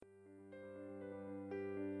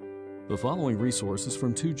The following resources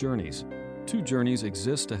from Two Journeys. Two Journeys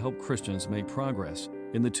exists to help Christians make progress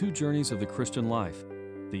in the two journeys of the Christian life,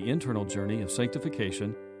 the internal journey of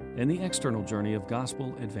sanctification and the external journey of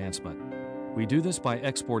gospel advancement. We do this by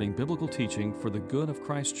exporting biblical teaching for the good of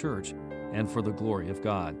Christ's church and for the glory of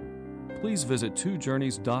God. Please visit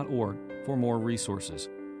twojourneys.org for more resources.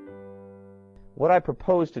 What I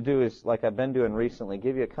propose to do is, like I've been doing recently,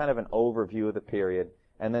 give you a kind of an overview of the period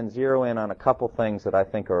and then zero in on a couple things that I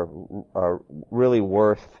think are really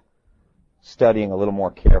worth studying a little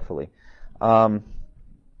more carefully. On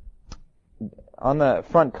the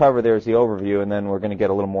front cover there's the overview, and then we're going to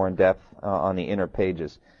get a little more in depth on the inner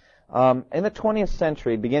pages. In the 20th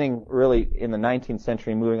century, beginning really in the 19th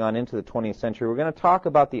century, moving on into the 20th century, we're going to talk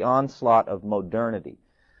about the onslaught of modernity.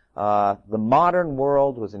 The modern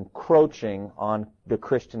world was encroaching on the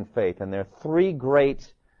Christian faith, and there are three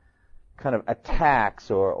great kind of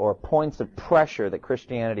attacks or points of pressure that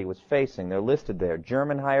Christianity was facing. They're listed there: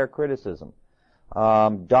 German higher criticism,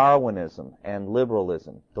 Darwinism, and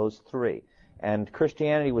liberalism. Those three. And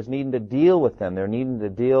Christianity was needing to deal with them. They're needing to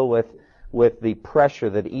deal with the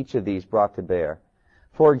pressure that each of these brought to bear.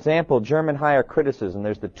 For example, German higher criticism,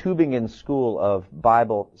 there's the Tübingen School of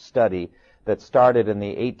Bible Study that started in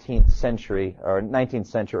the 18th century, or 19th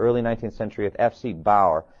century, early 19th century with F.C.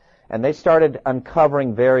 Bauer. And they started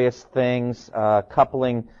uncovering various things,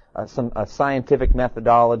 coupling some scientific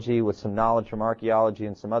methodology with some knowledge from archaeology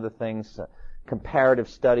and some other things, comparative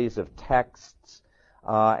studies of texts,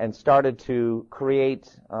 and started to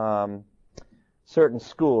create certain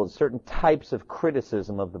schools, certain types of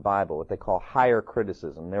criticism of the Bible, what they call higher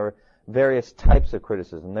criticism. There were various types of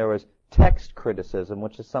criticism. There was text criticism,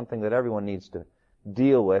 which is something that everyone needs to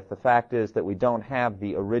deal with. The fact is that we don't have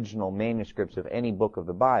the original manuscripts of any book of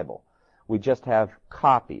the Bible. We just have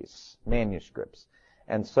copies, manuscripts.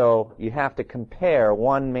 And so you have to compare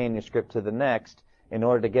one manuscript to the next in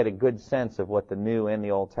order to get a good sense of what the New and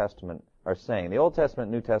the Old Testament are saying. The Old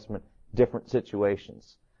Testament, New Testament, different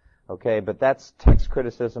situations. Okay, but that's text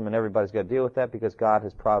criticism, and everybody's got to deal with that because God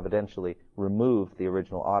has providentially removed the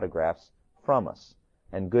original autographs from us.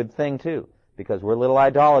 And good thing, too, because we're little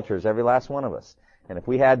idolaters, every last one of us. And if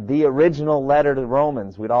we had the original letter to the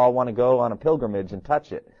Romans, we'd all want to go on a pilgrimage and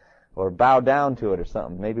touch it or bow down to it or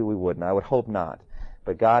something. Maybe we wouldn't. I would hope not.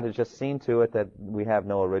 But God has just seen to it that we have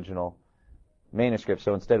no original manuscript,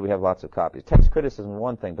 so instead we have lots of copies. Text criticism is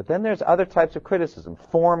one thing, but then there's other types of criticism.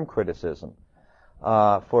 Form criticism,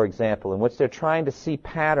 for example, in which they're trying to see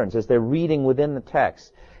patterns as they're reading within the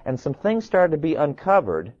text. And some things started to be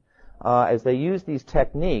uncovered as they used these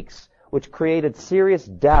techniques, which created serious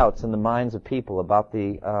doubts in the minds of people about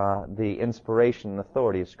the inspiration and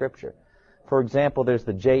authority of Scripture. For example, there's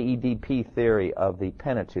the JEDP theory of the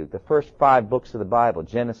Pentateuch, the first 5 books of the Bible: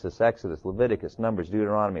 Genesis, Exodus, Leviticus, Numbers,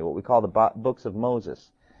 Deuteronomy, what we call the books of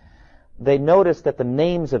Moses. They noticed that the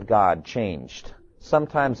names of God changed.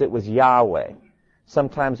 Sometimes it was Yahweh.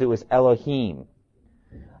 Sometimes it was Elohim.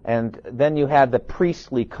 And then you had the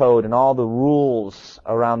priestly code and all the rules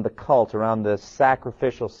around the cult, around the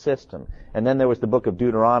sacrificial system. And then there was the book of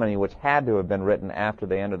Deuteronomy, which had to have been written after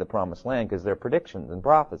they entered the Promised Land because they're predictions and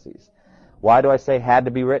prophecies. Why do I say had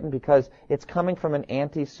to be written? Because it's coming from an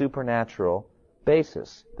anti-supernatural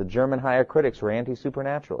basis. The German higher critics were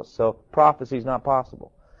anti-supernaturalists, so prophecy is not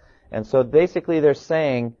possible. And so basically they're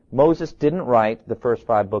saying Moses didn't write the first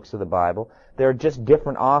 5 books of the Bible. They're just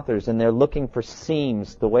different authors, and they're looking for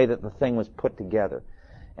seams, the way that the thing was put together.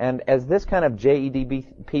 And as this kind of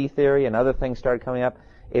JEDP theory and other things started coming up,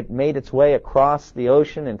 it made its way across the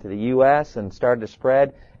ocean into the U.S. and started to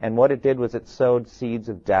spread, and what it did was it sowed seeds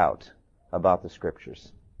of doubt about the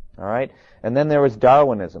Scriptures. All right? And then there was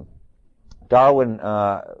Darwinism. Darwin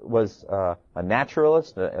was a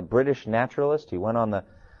naturalist, a British naturalist. He went on the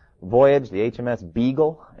voyage, the HMS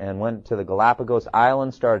Beagle, and went to the Galapagos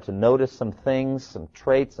Islands, started to notice some things, some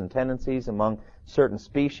traits and tendencies among certain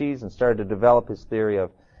species, and started to develop his theory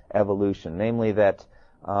of evolution, namely that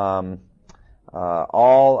all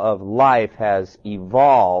of life has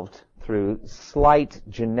evolved through slight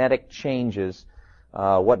genetic changes.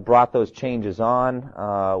 What brought those changes on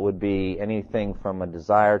would be anything from a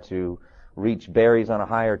desire to reach berries on a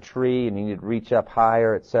higher tree, and you need to reach up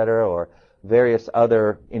higher, etc., or various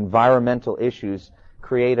other environmental issues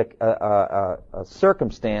create a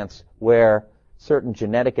circumstance where certain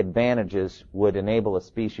genetic advantages would enable a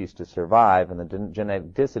species to survive, and the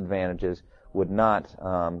genetic disadvantages would not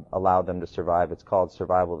allow them to survive. It's called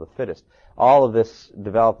survival of the fittest. All of this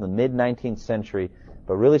developed in the mid-19th century,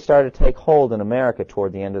 but really started to take hold in America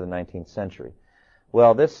toward the end of the 19th century.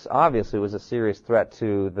 Well, this obviously was a serious threat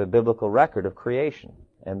to the biblical record of creation.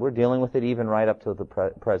 And we're dealing with it even right up to the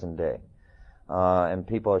present day. And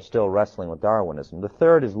people are still wrestling with Darwinism. The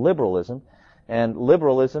third is liberalism. And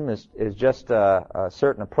liberalism is just a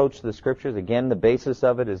certain approach to the Scriptures. Again, the basis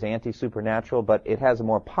of it is anti-supernatural, but it has a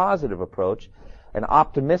more positive approach, an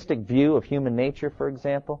optimistic view of human nature, for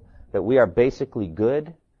example, that we are basically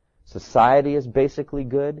good, society is basically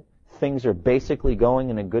good, things are basically going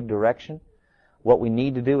in a good direction. What we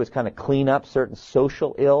need to do is kind of clean up certain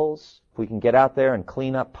social ills. If we can get out there and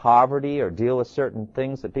clean up poverty or deal with certain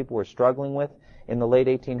things that people were struggling with in the late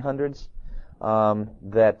 1800s,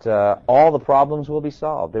 that all the problems will be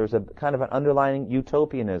solved. There's a kind of an underlying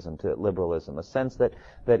utopianism to liberalism, a sense that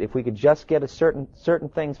if we could just get certain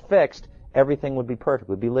things fixed, everything would be perfect.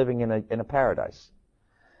 We'd be living in a paradise.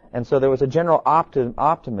 And so there was a general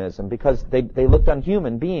optimism because they looked on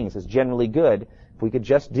human beings as generally good. If we could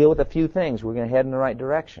just deal with a few things, we're going to head in the right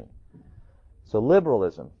direction. So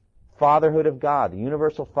liberalism, fatherhood of God, the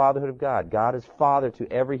universal fatherhood of God. God is father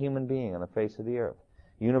to every human being on the face of the earth.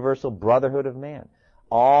 Universal brotherhood of man.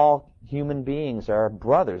 All human beings are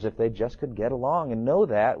brothers. If they just could get along and know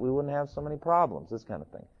that, we wouldn't have so many problems, this kind of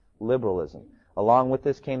thing. Liberalism. Along with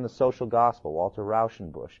this came the social gospel, Walter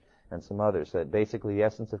Rauschenbusch and some others, that basically the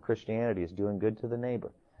essence of Christianity is doing good to the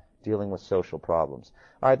neighbor, dealing with social problems.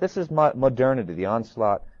 All right, this is modernity, the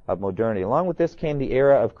onslaught of modernity. Along with this came the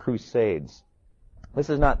era of crusades. This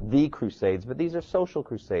is not the crusades, but these are social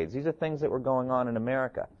crusades. These are things that were going on in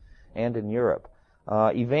America and in Europe.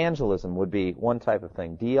 Evangelism would be one type of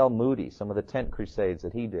thing. D.L. Moody, some of the tent crusades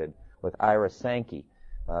that he did with Ira Sankey,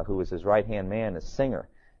 who was his right-hand man, as singer.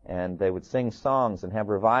 And they would sing songs and have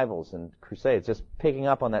revivals and crusades, just picking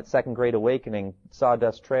up on that Second Great Awakening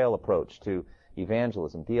Sawdust Trail approach to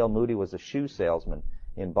evangelism. D.L. Moody was a shoe salesman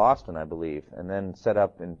in Boston, I believe, and then set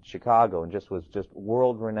up in Chicago and was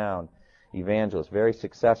world-renowned evangelist, very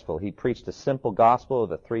successful. He preached a simple gospel of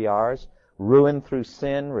the 3 R's: ruin through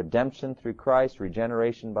sin, redemption through Christ,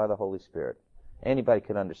 regeneration by the Holy Spirit. Anybody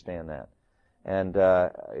could understand that. And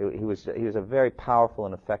he was a very powerful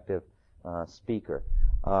and effective speaker.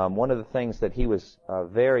 One of the things that he was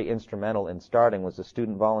very instrumental in starting was the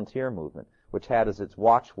student volunteer movement, which had as its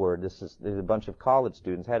watchword, there's a bunch of college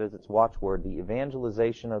students, had as its watchword the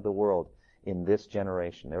evangelization of the world in this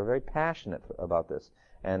generation. They were very passionate about this,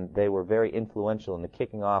 and they were very influential in the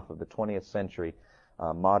kicking off of the 20th century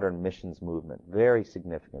modern missions movement. Very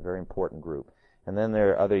significant, very important group. And then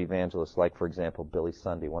there are other evangelists like, for example, Billy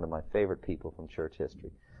Sunday, one of my favorite people from church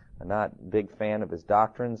history. I'm not a big fan of his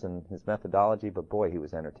doctrines and his methodology, but boy, he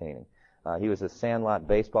was entertaining. He was a Sandlot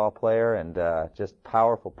baseball player and just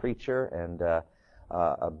powerful preacher and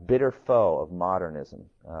a bitter foe of modernism.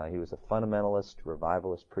 He was a fundamentalist,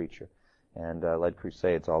 revivalist preacher and led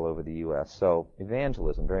crusades all over the U.S. So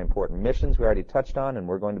evangelism, very important. Missions we already touched on, and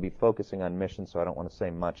we're going to be focusing on missions, so I don't want to say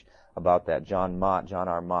much about that. John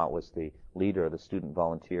R. Mott was the leader of the student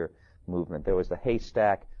volunteer movement. There was the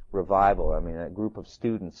Haystack Revival. I mean, a group of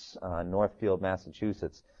students in Northfield,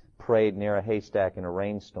 Massachusetts, prayed near a haystack in a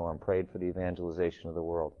rainstorm, prayed for the evangelization of the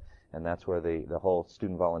world. And that's where the whole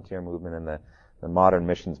student volunteer movement and the modern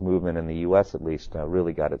missions movement in the U.S. at least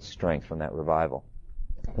really got its strength from that revival.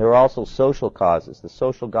 There are also social causes, the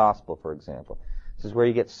social gospel, for example. This is where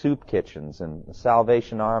you get soup kitchens and the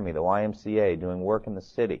Salvation Army, the YMCA, doing work in the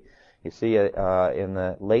city. You see, in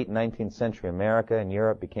the late 19th century, America and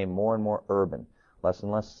Europe became more and more urban, less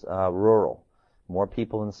and less rural, more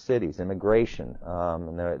people in cities, immigration,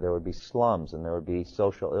 and there would be slums, and there would be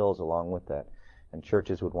social ills along with that. And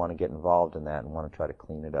churches would want to get involved in that and want to try to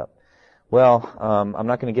clean it up. Well, I'm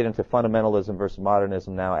not going to get into fundamentalism versus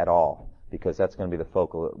modernism now at all, because that's going to be the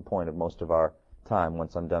focal point of most of our time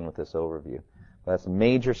once I'm done with this overview. But that's a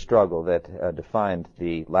major struggle that defined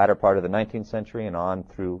the latter part of the 19th century and on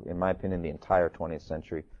through, in my opinion, the entire 20th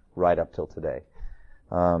century, right up till today.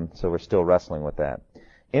 So we're still wrestling with that.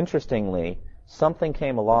 Interestingly, something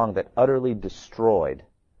came along that utterly destroyed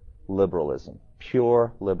liberalism,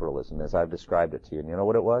 pure liberalism, as I've described it to you. And you know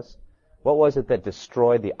what it was? What was it that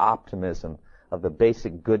destroyed the optimism of the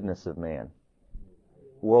basic goodness of man?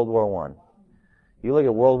 World War I. You look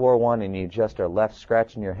at World War I and you just are left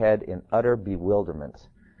scratching your head in utter bewilderment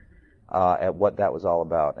at what that was all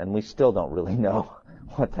about. And we still don't really know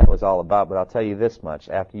what that was all about, but I'll tell you this much.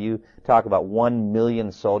 After you talk about 1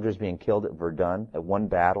 million soldiers being killed at Verdun, at one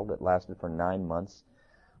battle that lasted for 9 months,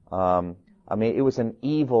 I mean, it was an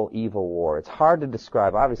evil, evil war. It's hard to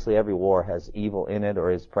describe. Obviously, every war has evil in it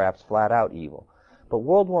or is perhaps flat out evil. But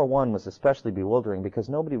World War I was especially bewildering because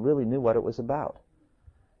nobody really knew what it was about.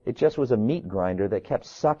 It just was a meat grinder that kept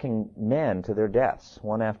sucking men to their deaths,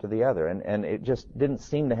 one after the other, and it just didn't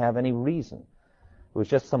seem to have any reason. It was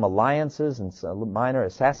just some alliances and some minor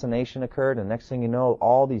assassination occurred, and next thing you know,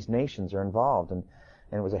 all these nations are involved. And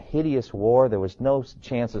it was a hideous war. There was no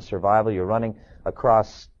chance of survival. You're running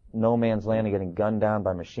across no man's land and getting gunned down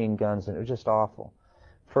by machine guns, and it was just awful.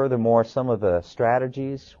 Furthermore, some of the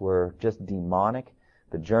strategies were just demonic.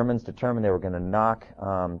 The Germans determined they were going to knock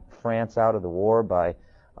France out of the war by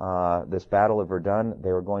this Battle of Verdun.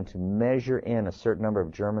 They were going to measure in a certain number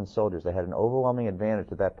of German soldiers. They had an overwhelming advantage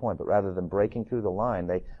at that point, but rather than breaking through the line,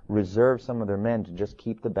 they reserved some of their men to just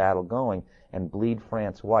keep the battle going and bleed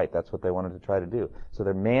France white. That's what they wanted to try to do. So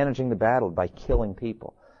they're managing the battle by killing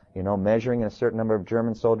people. You know, measuring in a certain number of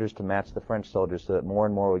German soldiers to match the French soldiers so that more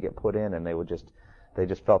and more would get put in, and they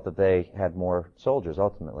just felt that they had more soldiers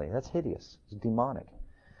ultimately. That's hideous. It's demonic.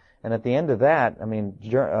 And at the end of that, I mean,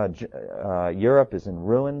 Europe is in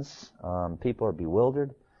ruins. People are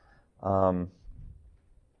bewildered. World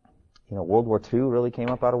War II really came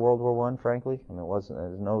up out of World War I, frankly. I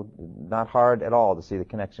mean, not hard at all to see the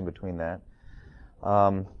connection between that.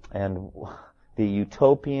 And the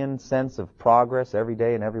utopian sense of progress every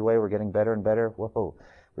day and every way, we're getting better and better. Whoa,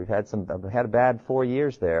 we've had a bad 4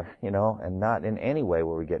 years there, and not in any way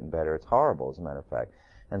were we getting better. It's horrible, as a matter of fact.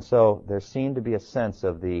 And so there seemed to be a sense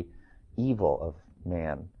of the evil of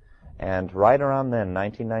man. And right around then,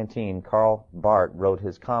 1919, Karl Barth wrote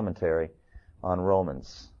his commentary on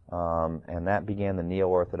Romans, and that began the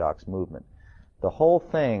Neo-Orthodox movement. The whole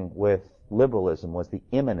thing with liberalism was the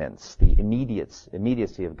immanence, the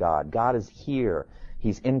immediacy of God. God is here.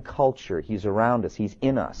 He's in culture. He's around us. He's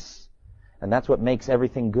in us. And that's what makes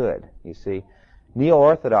everything good, you see.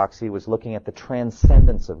 Neo-Orthodoxy was looking at the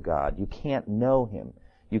transcendence of God. You can't know Him.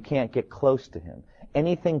 You can't get close to Him.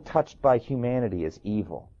 Anything touched by humanity is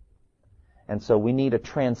evil. And so we need a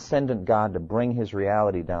transcendent God to bring His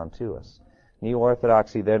reality down to us.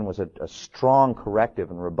 Neo-Orthodoxy then was a strong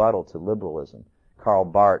corrective and rebuttal to liberalism. Karl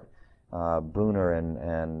Barth, Brunner,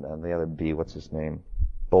 and the other B, what's his name?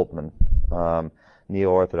 Bultmann,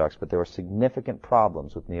 Neo-Orthodox. But there were significant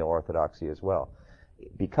problems with Neo-Orthodoxy as well.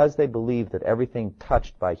 Because they believed that everything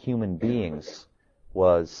touched by human beings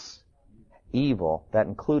was evil, that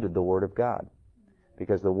included the Word of God.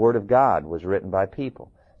 Because the Word of God was written by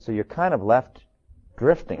people. So you're kind of left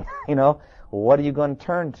drifting, What are you going to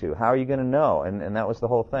turn to? How are you going to know? And that was the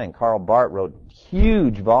whole thing. Karl Barth wrote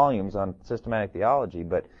huge volumes on systematic theology,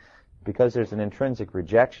 but because there's an intrinsic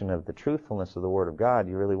rejection of the truthfulness of the Word of God,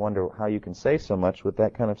 you really wonder how you can say so much with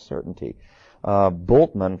that kind of certainty.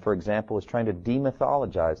 Bultmann, for example, was trying to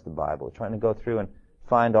demythologize the Bible, trying to go through and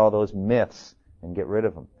find all those myths and get rid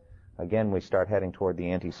of them. Again, we start heading toward the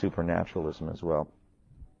anti-supernaturalism as well.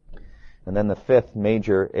 And then the fifth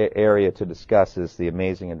major area to discuss is the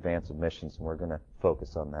amazing advance of missions, and we're going to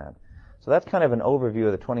focus on that. So that's kind of an overview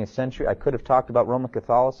of the 20th century. I could have talked about Roman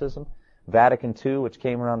Catholicism. Vatican II, which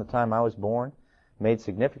came around the time I was born, made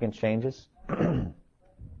significant changes in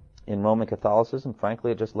Roman Catholicism.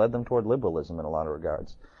 Frankly, it just led them toward liberalism in a lot of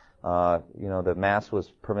regards. The Mass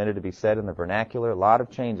was permitted to be said in the vernacular. A lot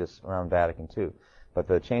of changes around Vatican II. But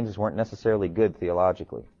the changes weren't necessarily good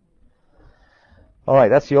theologically. All right,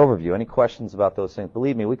 that's the overview. Any questions about those things?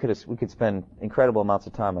 Believe me, we could spend incredible amounts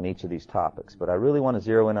of time on each of these topics, but I really want to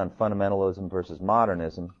zero in on fundamentalism versus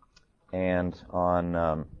modernism and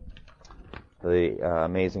on the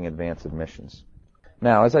amazing advance of missions.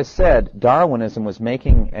 Now, as I said, Darwinism was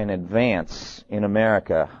making an advance in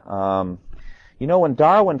America. When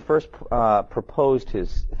Darwin first proposed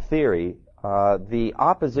his theory, the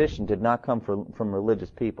opposition did not come from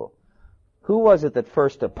religious people. Who was it that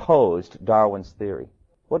first opposed Darwin's theory?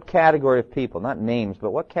 What category of people? Not names, but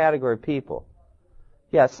what category of people?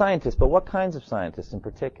 Yeah, scientists, but what kinds of scientists in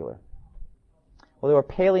particular? Well, they were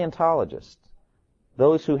paleontologists,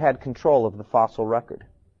 those who had control of the fossil record,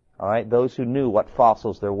 all right, those who knew what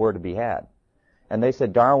fossils there were to be had. And they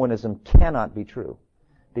said Darwinism cannot be true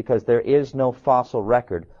because there is no fossil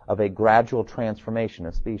record of a gradual transformation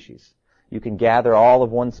of species. You can gather all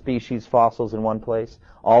of one species' fossils in one place,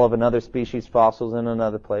 all of another species' fossils in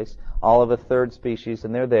another place, all of a third species,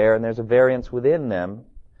 and they're there, and there's a variance within them,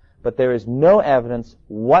 but there is no evidence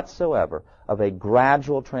whatsoever of a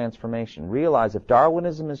gradual transformation. Realize if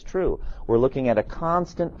Darwinism is true, we're looking at a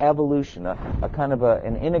constant evolution, a kind of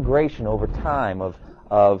an integration over time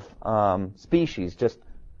of species just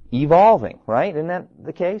evolving, right? Isn't that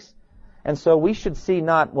the case? And so we should see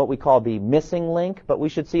not what we call the missing link, but we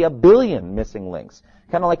should see 1 billion missing links.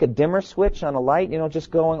 Kind of like a dimmer switch on a light,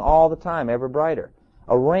 just going all the time, ever brighter.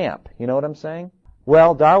 A ramp, you know what I'm saying?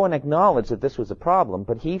 Well, Darwin acknowledged that this was a problem,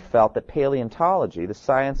 but he felt that paleontology, the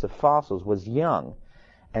science of fossils, was young.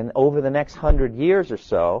 And over the next 100 years or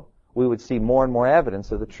so, we would see more and more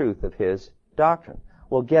evidence of the truth of his doctrine.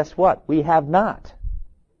 Well, guess what? We have not.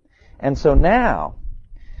 And so now,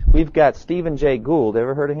 we've got Stephen Jay Gould.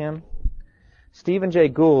 Ever heard of him? Stephen Jay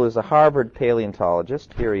Gould is a Harvard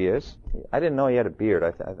paleontologist. Here he is. I didn't know he had a beard.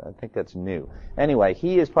 I think that's new. Anyway,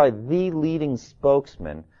 he is probably the leading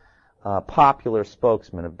spokesman, popular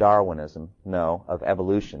spokesman of Darwinism. No, of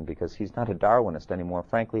evolution, because he's not a Darwinist anymore.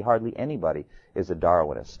 Frankly, hardly anybody is a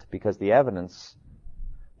Darwinist, because the evidence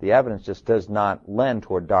just does not lend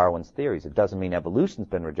toward Darwin's theories. It doesn't mean evolution's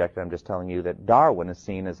been rejected. I'm just telling you that Darwin is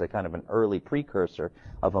seen as a kind of an early precursor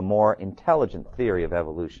of a more intelligent theory of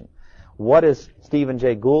evolution. What is Stephen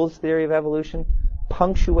Jay Gould's theory of evolution?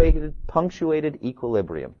 Punctuated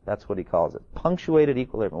equilibrium. That's what he calls it. Punctuated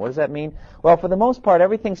equilibrium. What does that mean? Well, for the most part,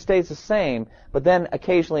 everything stays the same, but then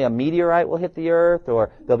occasionally a meteorite will hit the Earth,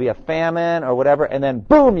 or there'll be a famine, or whatever, and then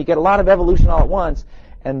boom, you get a lot of evolution all at once,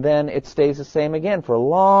 and then it stays the same again for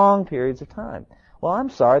long periods of time. Well,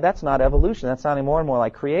 I'm sorry, that's not evolution. That's sounding more and more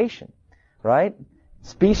like creation, right?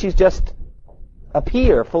 Species just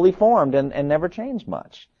appear fully formed and never change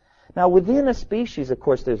much. Now, within a species, of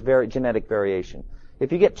course, there's genetic variation.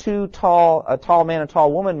 If you get a tall man and a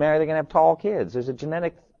tall woman married, they're going to have tall kids. There's a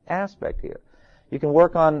genetic aspect here. You can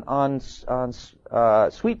work on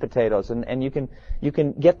sweet potatoes, and you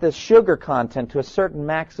can get the sugar content to a certain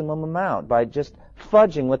maximum amount by just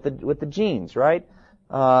fudging with the genes, right?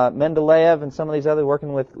 Mendeleev and some of these other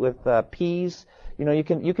working with peas. You know, you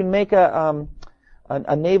can make a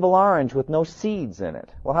navel orange with no seeds in it.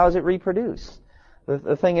 Well, how does it reproduce?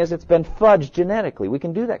 The thing is, it's been fudged genetically. We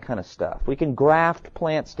can do that kind of stuff. We can graft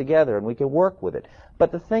plants together, and we can work with it.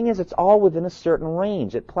 But the thing is, it's all within a certain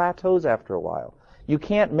range. It plateaus after a while. You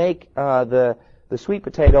can't make the sweet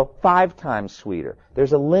potato 5 times sweeter.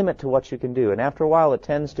 There's a limit to what you can do. And after a while, it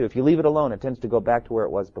tends to, if you leave it alone, it tends to go back to where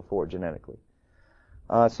it was before genetically.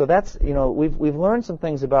 So that's, you know, we've learned some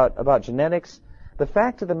things about genetics. The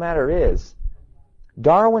fact of the matter is,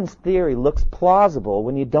 Darwin's theory looks plausible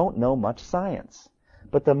when you don't know much science.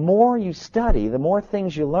 But the more you study, the more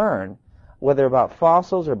things you learn, whether about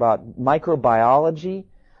fossils or about microbiology,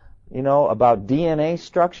 you know, about DNA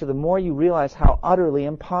structure, the more you realize how utterly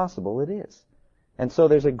impossible it is. And so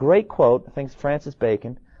there's a great quote, I think it's Francis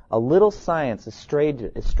Bacon, "A little science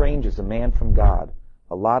estranges a man from God.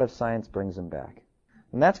 A lot of science brings him back."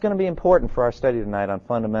 And that's going to be important for our study tonight on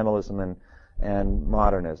fundamentalism and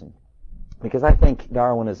modernism. Because I think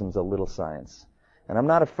Darwinism's a little science. And I'm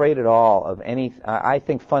not afraid at all of any... I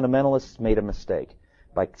think fundamentalists made a mistake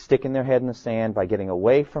by sticking their head in the sand, by getting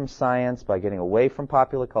away from science, by getting away from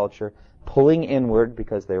popular culture, pulling inward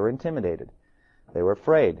because they were intimidated. They were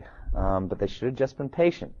afraid. But they should have just been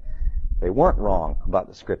patient. They weren't wrong about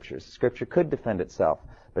the Scriptures. The Scripture could defend itself.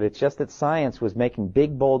 But it's just that science was making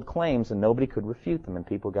big, bold claims and nobody could refute them, and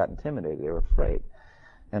people got intimidated. They were afraid.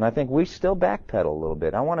 And I think we still backpedal a little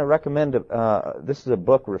bit. I want to recommend, this is a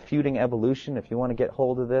book, Refuting Evolution, if you want to get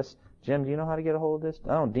hold of this. Jim, do you know how to get a hold of this?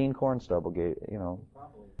 Oh, Dean Cornstubble gave, you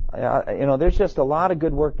know, there's just a lot of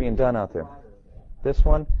good work being done out there. This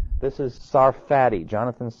is Sarfati,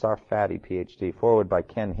 Jonathan Sarfati, Ph.D., forward by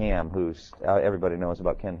Ken Ham, who's, everybody knows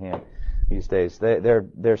about Ken Ham these days.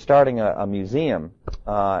 They're starting a museum,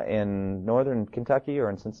 in northern Kentucky or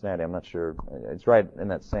in Cincinnati, I'm not sure. It's right in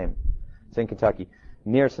that same, it's in Kentucky,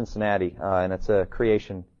 near Cincinnati, and it's a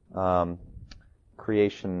creation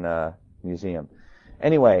museum.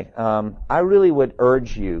 Anyway, I really would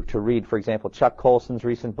urge you to read, for example, Chuck Colson's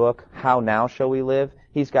recent book, How Now Shall We Live?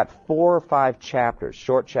 He's got 4 or 5 chapters,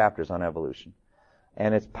 short chapters on evolution.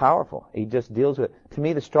 And it's powerful. He just deals with it. To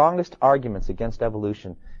me, the strongest arguments against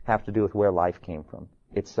evolution have to do with where life came from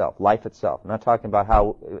itself, life itself. I'm not talking about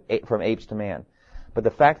how from apes to man. But the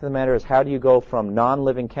fact of the matter is, how do you go from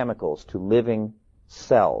non-living chemicals to living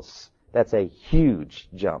cells? That's a huge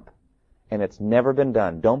jump. And it's never been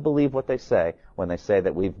done. Don't believe what they say when they say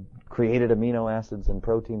that we've created amino acids and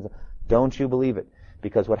proteins. Don't you believe it.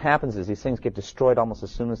 Because what happens is these things get destroyed almost as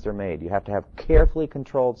soon as they're made. You have to have carefully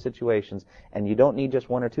controlled situations, and you don't need just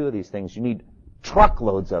 1 or 2 of these things. You need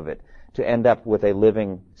truckloads of it to end up with a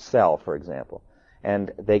living cell, for example.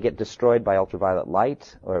 And they get destroyed by ultraviolet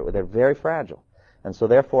light, or they're very fragile. And so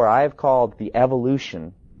therefore I've called the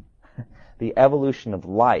evolution of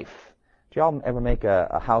life. Did y'all ever make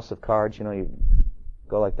a house of cards? You know, you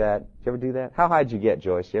go like that. Did you ever do that? How high did you get,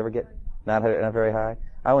 Joyce? Did you ever get not very high?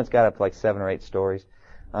 I once got up to like 7 or 8 stories.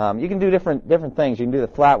 You can do different things. You can do the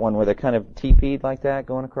flat one where they're kind of teepeed like that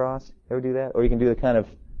going across. You ever do that? Or you can do the kind of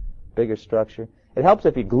bigger structure. It helps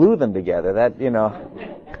if you glue them together. That, you know,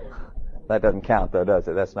 that doesn't count though, does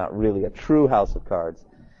it? That's not really a true house of cards.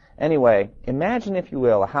 Anyway, imagine, if you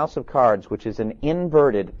will, a house of cards which is an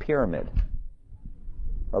inverted pyramid.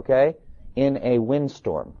 Okay? in a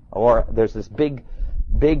windstorm, or there's this big,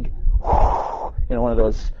 one of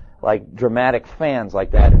those like dramatic fans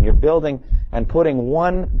like that, and you're building and putting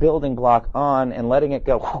one building block on and letting it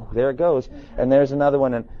go, there it goes, and there's another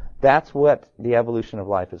one, and that's what the evolution of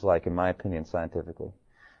life is like, in my opinion, scientifically.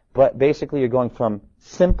 But basically, you're going from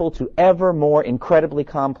simple to ever more incredibly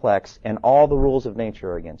complex, and all the rules of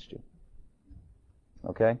nature are against you.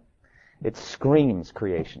 Okay? It screams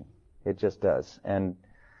creation. It just does. And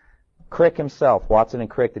Crick himself, Watson and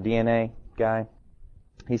Crick, the DNA guy,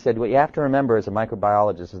 he said, what you have to remember as a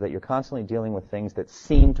microbiologist is that you're constantly dealing with things that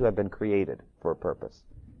seem to have been created for a purpose.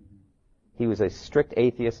 He was a strict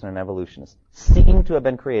atheist and an evolutionist. Seem to have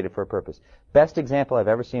been created for a purpose. Best example I've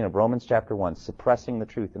ever seen of Romans chapter 1, suppressing the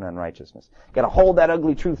truth in unrighteousness. Got to hold that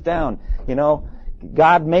ugly truth down.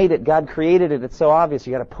 God made it. God created it. It's so obvious.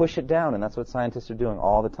 You got to push it down, and that's what scientists are doing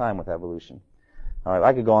all the time with evolution. All right,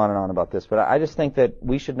 I could go on and on about this, but I just think that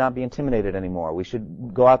we should not be intimidated anymore. We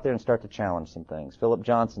should go out there and start to challenge some things. Philip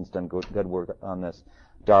Johnson's done good work on this,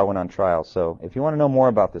 Darwin on Trial. So if you want to know more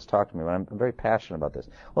about this, talk to me. I'm very passionate about this.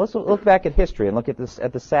 Well, let's look back at history and look at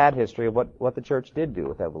the sad history of what the church did do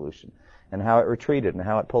with evolution and how it retreated and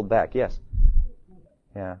how it pulled back. Yes?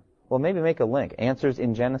 Yeah. Well, maybe make a link. Answers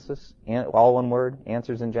in Genesis, all one word,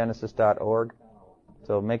 answersingenesis.org.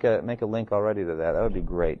 So make a link already to that. That would be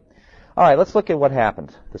great. All right, let's look at what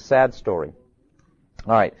happened. The sad story.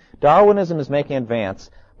 All right, Darwinism is making advance,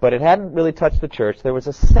 but it hadn't really touched the church. There was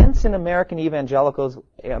a sense in American evangelicalism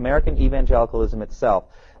itself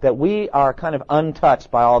that we are kind of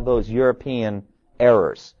untouched by all those European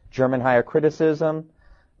errors. German higher criticism,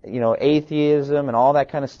 atheism and all that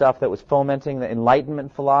kind of stuff that was fomenting the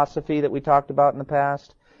Enlightenment philosophy that we talked about in the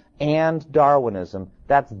past, and Darwinism.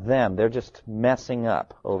 That's them. They're just messing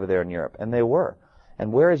up over there in Europe, and they were.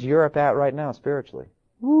 And where is Europe at right now spiritually?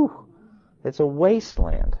 Woo! It's a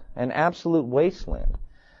wasteland, an absolute wasteland.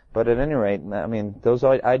 But at any rate, those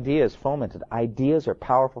ideas fomented. Ideas are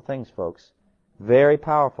powerful things, folks. Very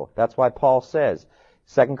powerful. That's why Paul says,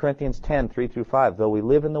 2 Corinthians 10, 3-5, though we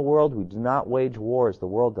live in the world, we do not wage war as the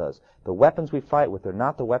world does. The weapons we fight with are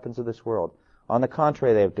not the weapons of this world. On the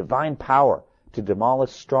contrary, they have divine power to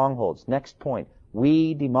demolish strongholds. Next point,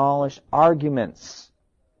 we demolish arguments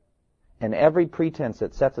and every pretense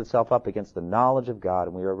that sets itself up against the knowledge of God,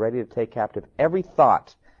 and we are ready to take captive every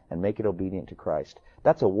thought and make it obedient to Christ.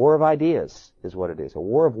 That's a war of ideas, is what it is. A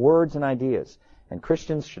war of words and ideas. And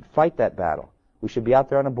Christians should fight that battle. We should be out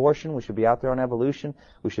there on abortion. We should be out there on evolution.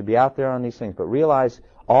 We should be out there on these things. But realize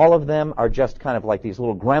all of them are just kind of like these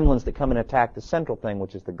little gremlins that come and attack the central thing,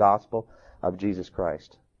 which is the gospel of Jesus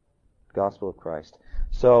Christ. Gospel of Christ.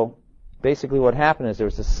 So basically what happened is there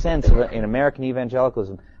was a sense in American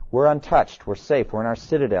evangelicalism, we're untouched, we're safe, we're in our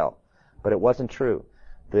citadel. But it wasn't true.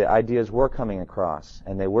 The ideas were coming across,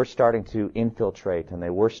 and they were starting to infiltrate, and they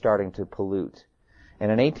were starting to pollute.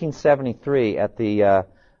 And in 1873, at the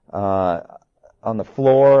on the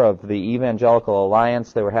floor of the Evangelical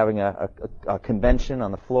Alliance, they were having a convention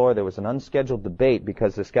on the floor. There was an unscheduled debate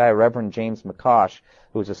because this guy, Reverend James McCosh,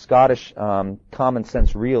 who was a Scottish common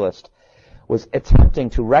sense realist, was attempting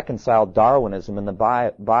to reconcile Darwinism and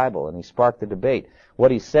the Bible, and he sparked the debate.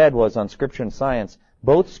 What he said was, on Scripture and Science,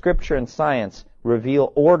 both Scripture and Science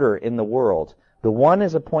reveal order in the world. The one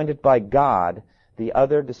is appointed by God, the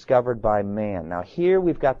other discovered by man. Now here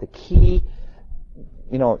we've got the key,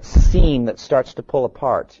 scene that starts to pull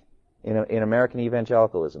apart in American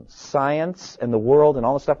evangelicalism. Science and the world and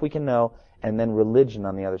all the stuff we can know, and then religion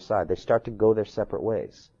on the other side. They start to go their separate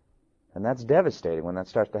ways. And that's devastating when that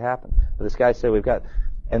starts to happen. But this guy said we've got,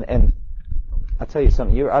 and I'll tell you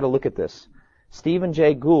something, you ought to look at this. Stephen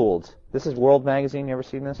Jay Gould, this is World Magazine, you ever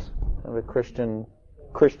seen this? A Christian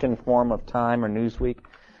form of Time or Newsweek.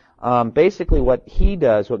 Basically what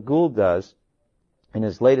Gould does, in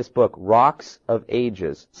his latest book, Rocks of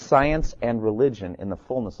Ages, Science and Religion in the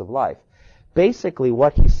Fullness of Life. Basically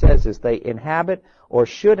what he says is they inhabit or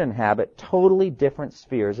should inhabit totally different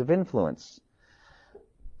spheres of influence.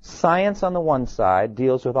 Science on the one side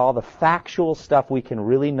deals with all the factual stuff we can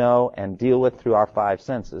really know and deal with through our five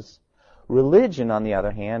senses. Religion, on the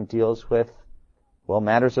other hand, deals with,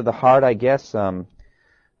 matters of the heart, I guess.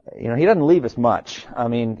 He doesn't leave us much.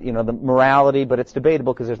 The morality, but it's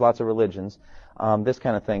debatable because there's lots of religions, this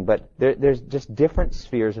kind of thing. But there's just different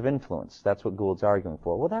spheres of influence. That's what Gould's arguing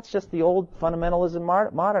for. Well, that's just the old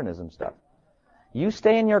fundamentalism, modernism stuff. You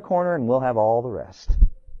stay in your corner and we'll have all the rest,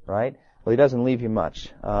 right? Well, he doesn't leave you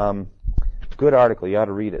much. Good article. You ought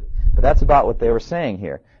to read it. But that's about what they were saying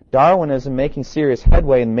here. Darwinism making serious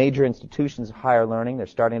headway in major institutions of higher learning. They're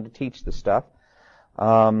starting to teach this stuff.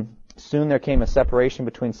 Soon there came a separation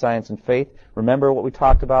between science and faith. Remember what we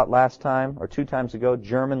talked about last time, or 2 times ago?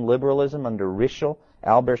 German liberalism under Ritschl,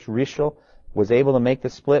 Albert Ritschl, was able to make the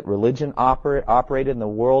split. Religion operated in the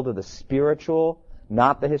world of the spiritual,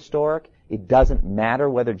 not the historic. It doesn't matter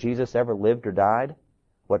whether Jesus ever lived or died.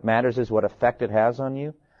 What matters is what effect it has on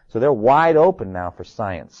you. So they're wide open now for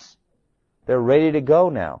science. They're ready to go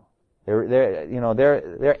now.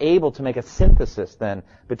 They're able to make a synthesis then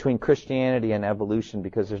between Christianity and evolution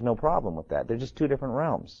because there's no problem with that. They're just 2 different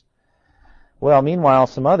realms. Well, meanwhile,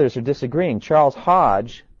 some others are disagreeing. Charles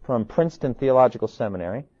Hodge from Princeton Theological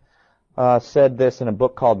Seminary said this in a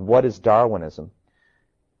book called What is Darwinism?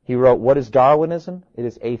 He wrote, what is Darwinism? It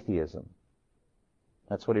is atheism.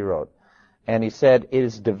 That's what he wrote. And he said, it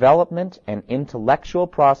is development and intellectual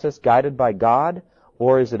process guided by God,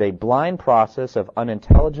 or is it a blind process of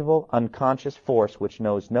unintelligible, unconscious force which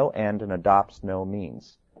knows no end and adopts no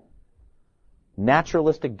means?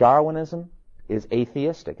 Naturalistic Darwinism is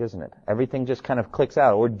atheistic, isn't it? Everything just kind of clicks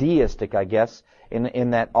out. Or deistic, I guess, in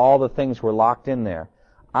that all the things were locked in there.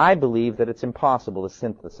 I believe that it's impossible to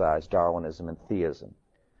synthesize Darwinism and theism.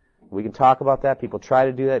 We can talk about that. People try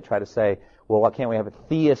to do that, try to say, well, why can't we have a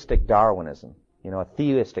theistic Darwinism? A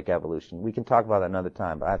theistic evolution. We can talk about that another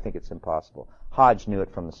time, but I think it's impossible. Hodge knew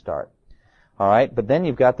it from the start. All right, but then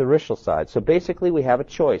you've got the Ritschl side. So basically we have a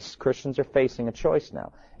choice. Christians are facing a choice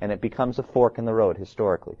now, and it becomes a fork in the road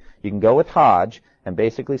historically. You can go with Hodge and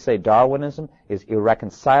basically say Darwinism is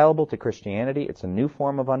irreconcilable to Christianity. It's a new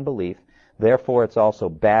form of unbelief. Therefore, it's also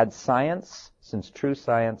bad science, since true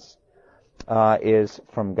science is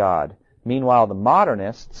from God. Meanwhile, the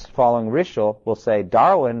modernists, following Ritschl, will say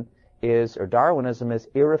Darwinism is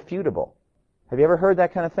irrefutable. Have you ever heard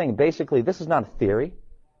that kind of thing? Basically, this is not a theory.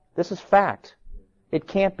 This is fact. It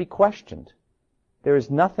can't be questioned. There is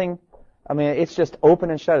nothing, it's just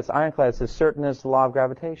open and shut. It's ironclad. It's as certain as the law of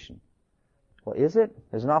gravitation. Well, is it?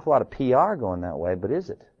 There's an awful lot of PR going that way, but is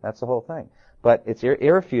it? That's the whole thing. But it's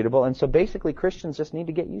irrefutable, and so basically Christians just need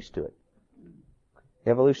to get used to it.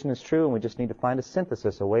 Evolution is true, and we just need to find a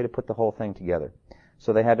synthesis, a way to put the whole thing together.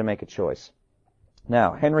 So they had to make a choice.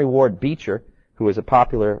 Now, Henry Ward Beecher, who was a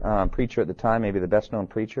popular preacher at the time, maybe the best-known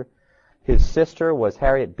preacher, his sister was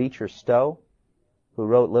Harriet Beecher Stowe, who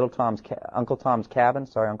wrote Uncle Tom's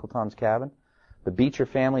Cabin. The Beecher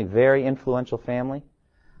family, very influential family.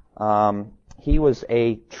 He was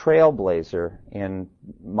a trailblazer in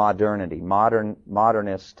modernity,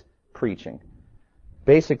 modernist preaching.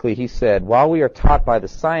 Basically, he said, while we are taught by the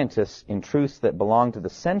scientists in truths that belong to the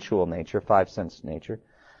sensual nature, 5-sense nature,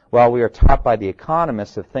 while we are taught by the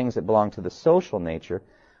economists of things that belong to the social nature,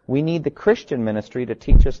 we need the Christian ministry to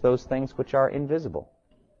teach us those things which are invisible.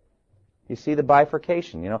 You see the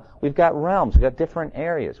bifurcation, We've got realms, we've got different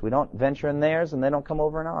areas. We don't venture in theirs and they don't come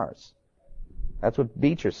over in ours. That's what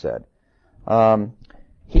Beecher said.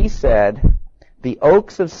 He said, the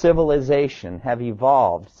oaks of civilization have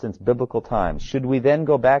evolved since biblical times. Should we then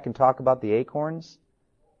go back and talk about the acorns?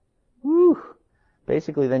 Woo!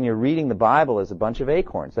 Basically, then you're reading the Bible as a bunch of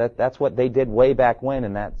acorns. That's what they did way back when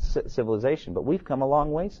in that civilization. But we've come a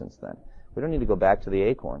long way since then. We don't need to go back to the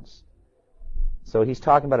acorns. So he's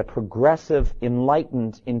talking about a progressive,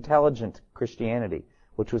 enlightened, intelligent Christianity,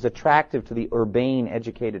 which was attractive to the urbane,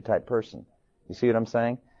 educated type person. You see what I'm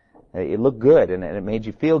saying? It looked good, and it made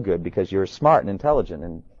you feel good because you're smart and intelligent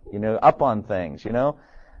and, up on things,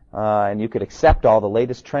 and you could accept all the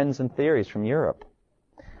latest trends and theories from Europe.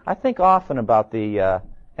 I think often about the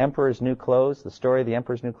Emperor's New Clothes, the story of the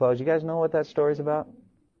Emperor's New Clothes. You guys know what that story's about?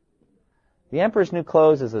 The Emperor's New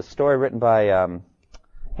Clothes is a story written by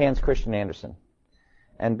Hans Christian Andersen.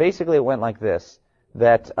 And basically it went like this,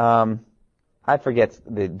 that I forget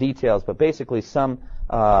the details, but basically some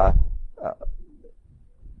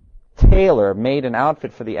tailor made an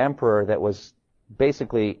outfit for the emperor that was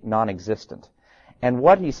basically non-existent. And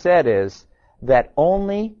what he said is that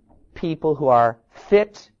only people who are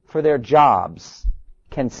fit for their jobs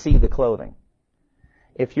can see the clothing.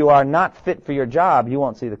 If you are not fit for your job, you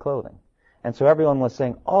won't see the clothing. And so everyone was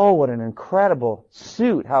saying, oh, what an incredible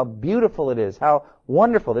suit, how beautiful it is, how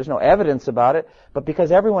wonderful. There's no evidence about it, but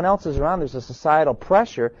because everyone else is around, there's a societal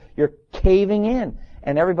pressure, you're caving in.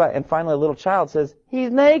 And finally a little child says, he's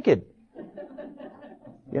naked.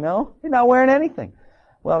 You're not wearing anything.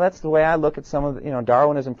 Well, that's the way I look at some of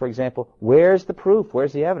Darwinism, for example. Where's the proof?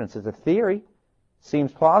 Where's the evidence? It's a theory.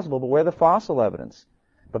 Seems plausible, but where's the fossil evidence?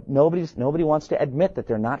 But nobody wants to admit that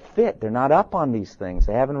they're not fit. They're not up on these things.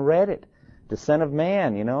 They haven't read it. Descent of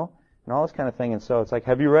Man, and all this kind of thing. And so it's like,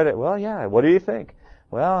 have you read it? Well, yeah. What do you think?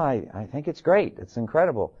 Well, I think it's great. It's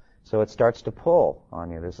incredible. So it starts to pull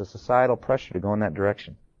on you. There's a societal pressure to go in that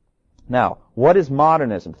direction. Now, what is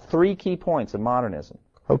modernism? 3 key points of modernism.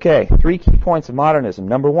 Okay, 3 key points of modernism.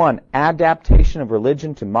 Number 1, adaptation of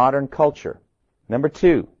religion to modern culture. Number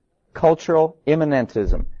 2, cultural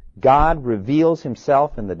immanentism. God reveals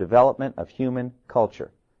himself in the development of human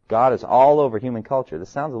culture. God is all over human culture. This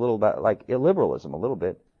sounds a little bit like illiberalism, a little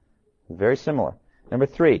bit. Very similar. Number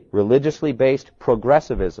 3, religiously based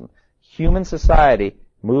progressivism. Human society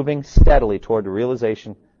moving steadily toward the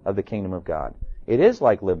realization of the kingdom of God. It is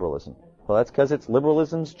like liberalism. Well, that's because it's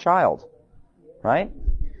liberalism's child, right?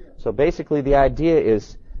 So basically the idea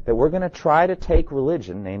is that we're going to try to take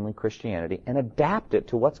religion, namely Christianity, and adapt it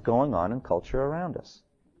to what's going on in culture around us.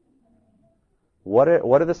 What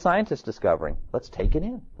are the scientists discovering? Let's take it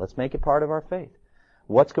in. Let's make it part of our faith.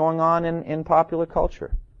 What's going on in popular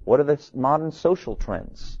culture? What are the modern social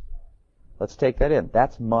trends? Let's take that in.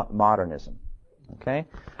 That's modernism. Okay?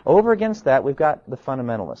 Over against that, we've got the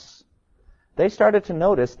fundamentalists. They started to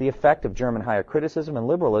notice the effect of German higher criticism and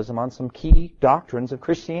liberalism on some key doctrines of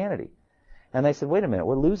Christianity. And they said, wait a minute,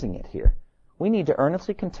 we're losing it here. We need to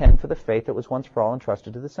earnestly contend for the faith that was once for all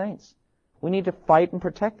entrusted to the saints. We need to fight and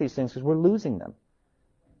protect these things because we're losing them.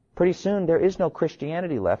 Pretty soon there is no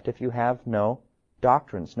Christianity left if you have no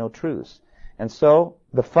doctrines, no truths. And so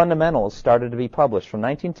the fundamentals started to be published. From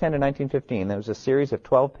 1910 to 1915, there was a series of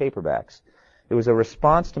 12 paperbacks. It was a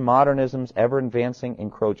response to modernism's ever-advancing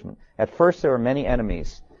encroachment. At first there were many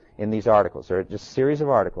enemies in these articles. There are just a series of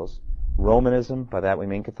articles. Romanism, by that we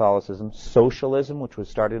mean Catholicism, socialism, which was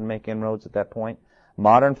starting to make inroads at that point,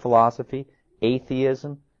 modern philosophy,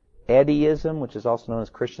 atheism, Eddyism, which is also known as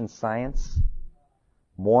Christian Science,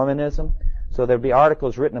 Mormonism. So there'd be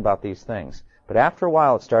articles written about these things. But after a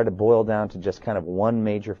while, it started to boil down to just kind of one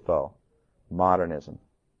major foe, modernism.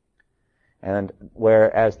 And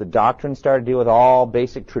whereas the doctrines started to deal with all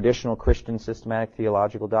basic traditional Christian systematic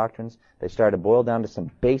theological doctrines, they started to boil down to some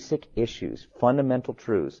basic issues, fundamental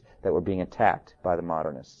truths that were being attacked by the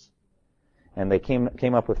modernists. And they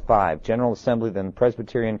came up with 5. General Assembly, then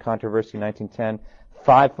Presbyterian Controversy, 1910,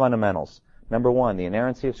 5 fundamentals. Number 1, the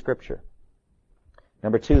inerrancy of Scripture.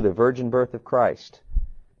 Number 2, the virgin birth of Christ.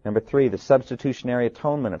 Number 3, the substitutionary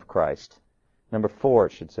atonement of Christ. Number 4,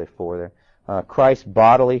 it should say 4 there, Christ's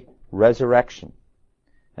bodily resurrection.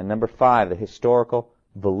 And number 5, the historical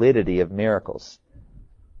validity of miracles.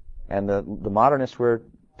 And the modernists were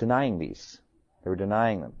denying these. They were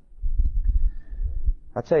denying them.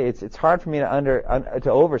 I'll tell you, it's hard for me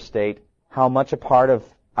to overstate how much a part of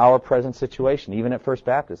our present situation, even at First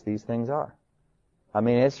Baptist, these things are. I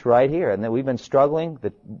mean, it's right here. And that we've been struggling,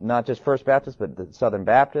 not just First Baptist, but the Southern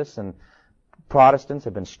Baptists and Protestants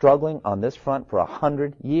have been struggling on this front for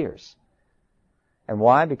 100 years. And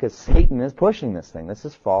why? Because Satan is pushing this thing. This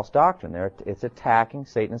is false doctrine.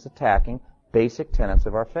 Satan is attacking basic tenets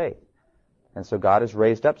of our faith. And so God has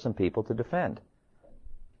raised up some people to defend.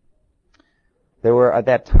 There were at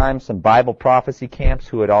that time some Bible prophecy camps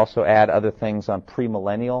who would also add other things on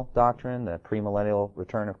premillennial doctrine, the premillennial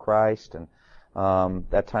return of Christ, and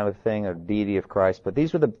that type of thing, or deity of Christ. But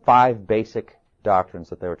these were the 5 basic doctrines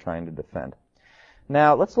that they were trying to defend.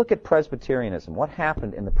 Now, let's look at Presbyterianism. What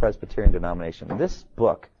happened in the Presbyterian denomination? This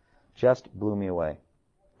book just blew me away.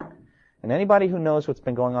 And anybody who knows what's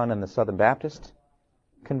been going on in the Southern Baptist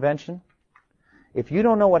Convention, if you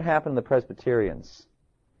don't know what happened to the Presbyterians,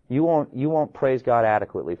 you won't praise God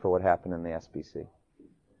adequately for what happened in the SBC.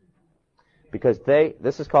 Because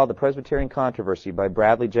this is called the Presbyterian Controversy by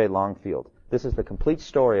Bradley J. Longfield. This is the complete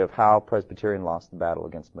story of how Presbyterian lost the battle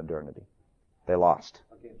against modernity. They lost.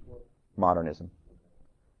 Modernism.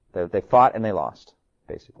 They fought and they lost,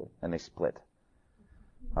 basically, and they split.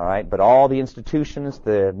 All right, but all the institutions,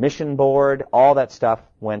 the mission board, all that stuff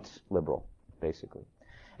went liberal, basically.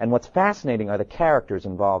 And what's fascinating are the characters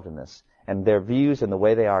involved in this, and their views and the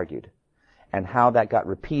way they argued, and how that got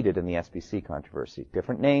repeated in the SBC controversy.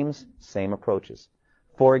 Different names, same approaches.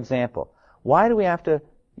 For example, why do we have to,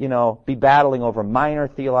 be battling over minor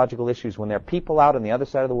theological issues when there are people out on the other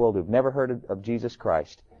side of the world who've never heard of Jesus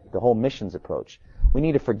Christ? The whole missions approach. We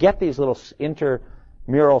need to forget these little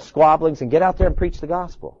intramural squabblings and get out there and preach the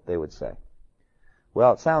gospel, they would say.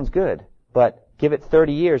 Well, it sounds good, but give it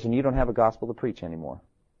 30 years and you don't have a gospel to preach anymore.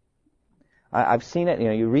 I've seen it,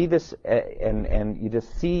 you read this and you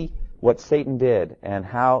just see what Satan did and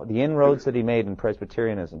how the inroads that he made in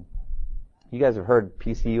Presbyterianism. You guys have heard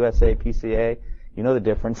PCUSA, PCA. You know the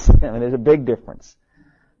difference. I mean, there's a big difference.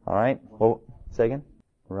 All right? Well, say again?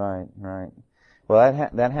 Right. Well,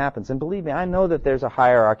 that happens. And believe me, I know that there's a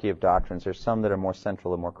hierarchy of doctrines. There's some that are more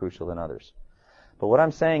central and more crucial than others. But what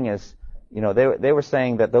I'm saying is, they were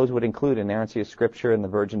saying that those would include inerrancy of Scripture and the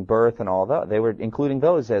virgin birth and all that. They were including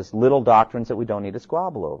those as little doctrines that we don't need to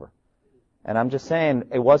squabble over. And I'm just saying,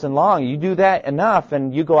 it wasn't long. You do that enough,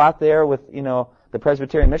 and you go out there with, the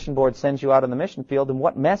Presbyterian Mission Board sends you out on the mission field, and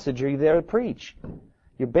what message are you there to preach?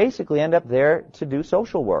 You basically end up there to do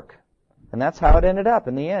social work. And that's how it ended up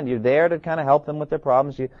in the end. You're there to kind of help them with their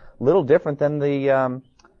problems. You're a little different than the,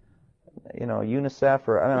 UNICEF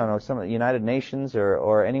or, I don't know, some of the United Nations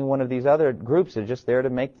or any one of these other groups are just there to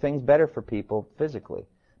make things better for people physically.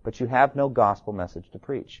 But you have no gospel message to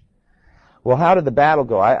preach. Well, how did the battle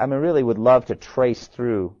go? I really would love to trace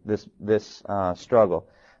through this struggle.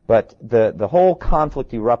 But the whole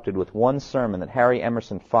conflict erupted with one sermon that Harry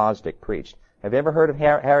Emerson Fosdick preached. Have you ever heard of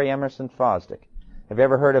Harry Emerson Fosdick? Have you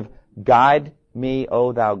ever heard of Guide Me,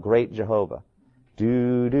 O Thou Great Jehovah?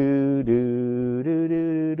 Do, do, do, do,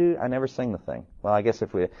 do, do. I never sing the thing. Well, I guess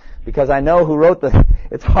because I know who wrote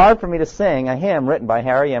it's hard for me to sing a hymn written by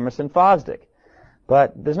Harry Emerson Fosdick.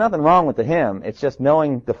 But there's nothing wrong with the hymn. It's just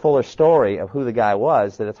knowing the fuller story of who the guy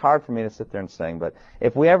was that it's hard for me to sit there and sing. But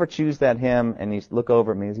if we ever choose that hymn and you look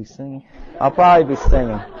over at me, is he singing? I'll probably be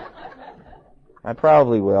singing. I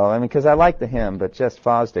probably will. Because I like the hymn, but just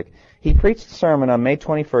Fosdick. He preached a sermon on May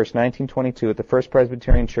 21st, 1922 at the First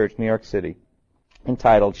Presbyterian Church, New York City,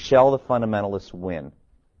 entitled, Shall the Fundamentalists Win?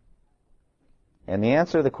 And the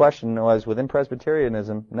answer to the question was, within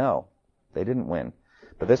Presbyterianism, no, they didn't win.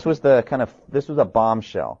 But this was a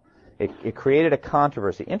bombshell. It created a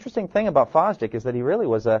controversy. Interesting thing about Fosdick is that he really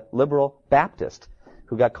was a liberal Baptist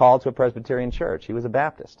who got called to a Presbyterian church. He was a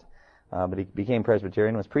Baptist, but he became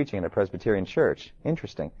Presbyterian and was preaching in a Presbyterian church.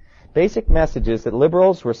 Interesting. Basic message is that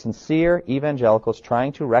liberals were sincere evangelicals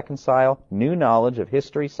trying to reconcile new knowledge of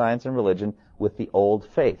history, science, and religion with the old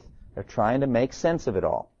faith. They're trying to make sense of it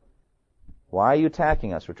all. Why are you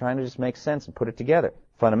attacking us? We're trying to just make sense and put it together.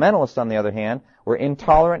 Fundamentalists, on the other hand, were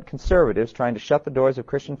intolerant conservatives trying to shut the doors of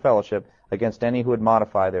Christian fellowship against any who would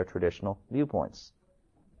modify their traditional viewpoints.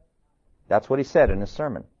 That's what he said in his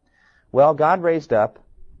sermon. Well, God raised up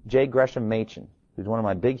J. Gresham Machen, who's one of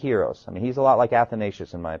my big heroes. He's a lot like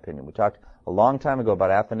Athanasius, in my opinion. We talked a long time ago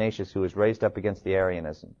about Athanasius, who was raised up against the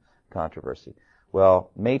Arianism controversy.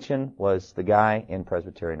 Well, Machen was the guy in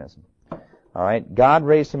Presbyterianism. All right? God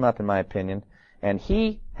raised him up, in my opinion, and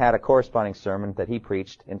he had a corresponding sermon that he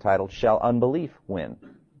preached entitled, Shall Unbelief Win?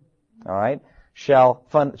 All right? Shall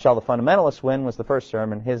the Fundamentalists Win was the first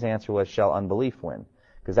sermon. His answer was, Shall Unbelief Win?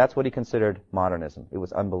 Because that's what he considered modernism. It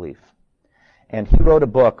was unbelief. And he wrote a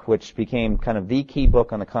book which became kind of the key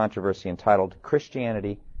book on the controversy entitled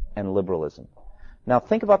Christianity and Liberalism. Now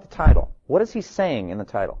think about the title. What is he saying in the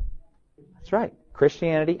title? That's right.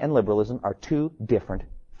 Christianity and liberalism are two different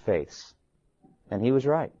faiths. And he was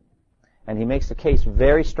right. And he makes the case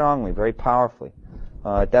very strongly, very powerfully.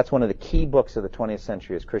 That's one of the key books of the 20th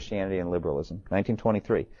century is Christianity and Liberalism,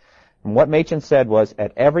 1923. And what Machen said was,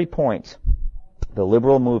 at every point, the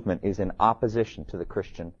liberal movement is in opposition to the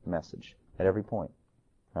Christian message. At every point.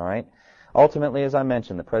 All right? Ultimately, as I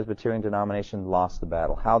mentioned, the Presbyterian denomination lost the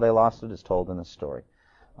battle. How they lost it is told in this story.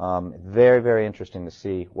 Very, very interesting to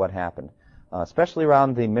see what happened, especially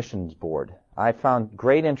around the missions board. I found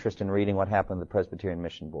great interest in reading what happened to the Presbyterian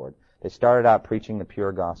Mission Board. They started out preaching the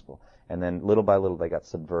pure gospel, and then little by little they got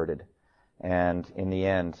subverted. And in the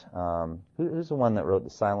end, who's the one that wrote The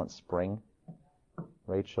Silent Spring?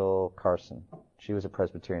 Rachel Carson. She was a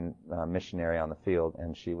Presbyterian missionary on the field,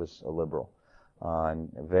 and she was a liberal.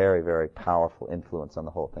 And a very, very powerful influence on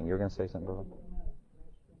the whole thing. You were going to say something, brother?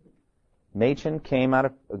 Machen came out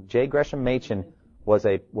of, J. Gresham Machen was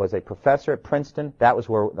a professor at Princeton. That was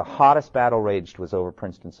where the hottest battle raged, was over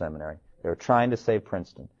Princeton Seminary. They were trying to save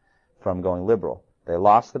Princeton from going liberal. They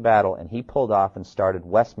lost the battle, and he pulled off and started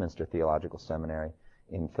Westminster Theological Seminary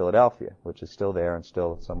in Philadelphia, which is still there and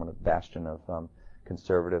still somewhat a bastion of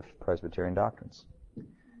conservative Presbyterian doctrines.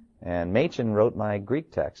 And Machen wrote my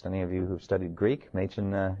Greek text. Any of you who've studied Greek,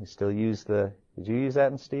 Machen still use did you use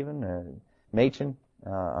that in Stephen? Machen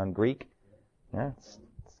on Greek? Yeah,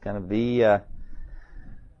 it's kind of the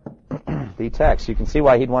text. You can see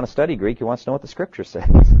why he'd want to study Greek. He wants to know what the Scripture says.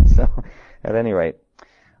 So, at any rate.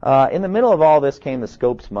 In the middle of all this came the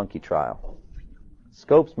Scopes monkey trial.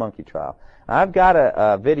 Scopes monkey trial. I've got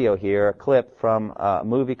a video here, a clip from a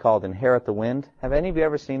movie called Inherit the Wind. Have any of you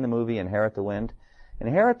ever seen the movie Inherit the Wind?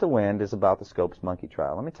 Inherit the Wind is about the Scopes monkey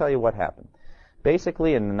trial. Let me tell you what happened.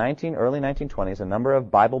 Basically, in the early 1920s, a number of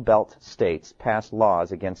Bible Belt states passed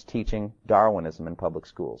laws against teaching Darwinism in public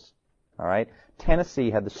schools. All right? Tennessee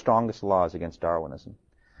had the strongest laws against Darwinism.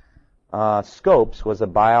 Scopes was a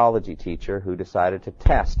biology teacher who decided to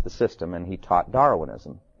test the system, and he taught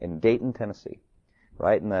Darwinism in Dayton, Tennessee,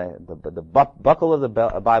 right in the buckle of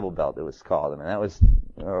the Bible Belt, it was called. And that was,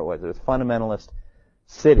 or it was fundamentalist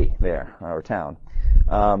city there, or town.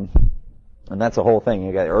 And that's the whole thing.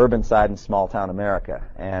 You got urban side and small town America.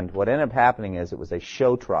 And what ended up happening is it was a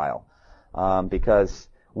show trial, because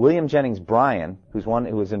William Jennings Bryan, who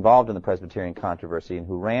was involved in the Presbyterian controversy and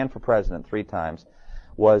who ran for president 3 times,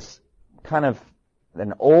 was kind of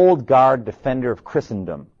an old guard defender of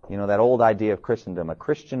Christendom. You know, that old idea of Christendom, a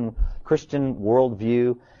Christian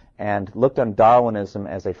worldview, and looked on Darwinism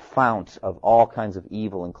as a fount of all kinds of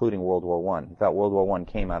evil, including World War I. He thought World War I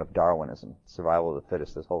came out of Darwinism, survival of the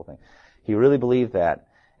fittest, this whole thing. He really believed that.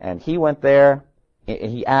 And he went there,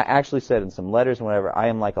 and he actually said in some letters and whatever, I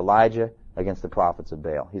am like Elijah against the prophets of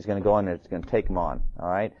Baal. He's going to go in there, it's going to take him on, all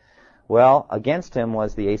right? Well, against him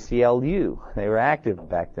was the ACLU. They were active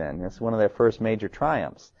back then. It's one of their first major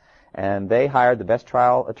triumphs. And they hired the best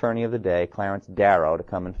trial attorney of the day, Clarence Darrow, to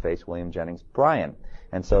come and face William Jennings Bryan.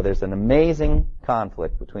 And so there's an amazing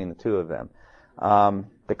conflict between the two of them.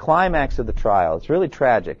 The climax of the trial, it's really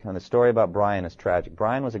tragic, and the story about Bryan is tragic.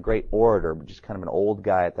 Bryan was a great orator, but just kind of an old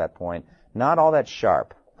guy at that point. Not all that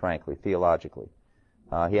sharp, frankly, theologically.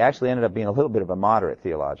 He actually ended up being a little bit of a moderate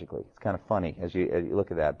theologically. It's kind of funny as you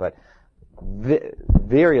look at that, but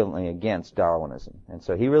virulently against Darwinism. And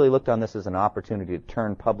so he really looked on this as an opportunity to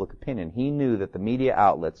turn public opinion. He knew that the media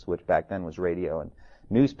outlets, which back then was radio and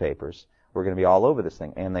newspapers, were going to be all over this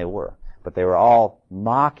thing, and they were. But they were all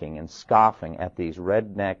mocking and scoffing at these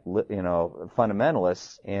redneck,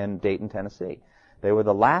 fundamentalists in Dayton, Tennessee. They were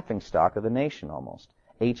the laughingstock of the nation almost.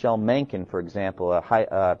 H.L. Mencken, for example,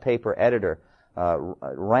 a paper editor,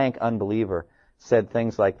 rank unbeliever, said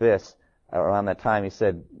things like this around that time. He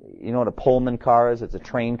said, you know what a Pullman car is? It's a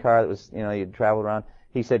train car that was, you'd travel around.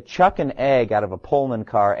 He said, chuck an egg out of a Pullman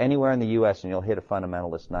car anywhere in the U.S. and you'll hit a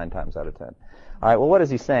fundamentalist 9 times out of 10. All right, well, what is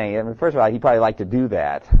he saying? I mean, first of all, he'd probably like to do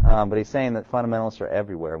that, but he's saying that fundamentalists are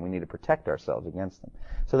everywhere and we need to protect ourselves against them.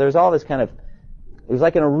 So there's all this kind of, it was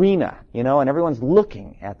like an arena, and everyone's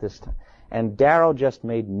looking at this time. And Darrow just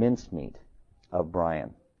made mincemeat of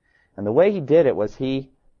Bryan. And the way he did it was he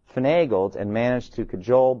finagled and managed to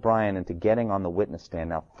cajole Bryan into getting on the witness stand.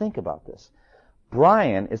 Now, think about this.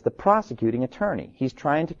 Bryan is the prosecuting attorney. He's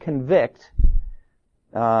trying to convict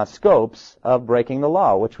Scopes of breaking the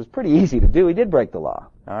law, which was pretty easy to do. He did break the law.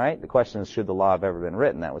 All right? The question is, should the law have ever been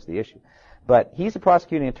written? That was the issue. But he's a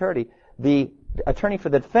prosecuting attorney. The attorney for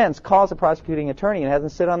the defense calls the prosecuting attorney and has him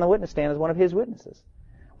sit on the witness stand as one of his witnesses.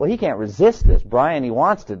 Well, he can't resist this. Bryan, he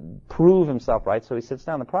wants to prove himself right, so he sits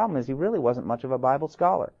down. The problem is he really wasn't much of a Bible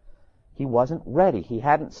scholar. He wasn't ready. He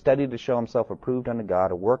hadn't studied to show himself approved unto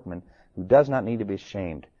God, a workman who does not need to be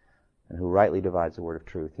ashamed and who rightly divides the word of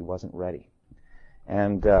truth. He wasn't ready.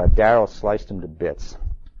 And Darrow sliced him to bits.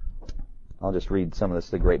 I'll just read some of this.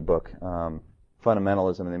 It's a great book,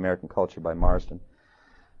 Fundamentalism in the American Culture by Marsden.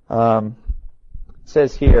 It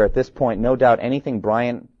says here, at this point, no doubt anything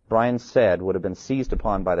Bryan said would have been seized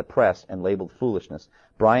upon by the press and labeled foolishness.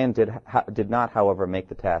 Bryan did not, however, make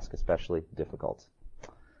the task especially difficult.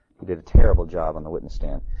 He did a terrible job on the witness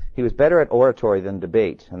stand. He was better at oratory than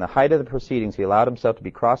debate. In the height of the proceedings, he allowed himself to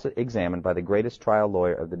be cross-examined by the greatest trial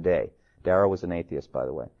lawyer of the day. Darrow was an atheist, by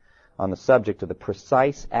the way, on the subject of the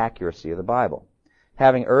precise accuracy of the Bible.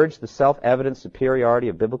 Having urged the self-evident superiority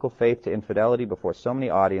of biblical faith to infidelity before so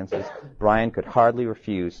many audiences, Bryan could hardly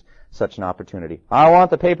refuse such an opportunity. I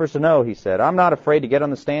want the papers to know, he said. I'm not afraid to get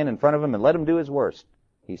on the stand in front of him and let him do his worst,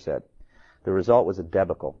 he said. The result was a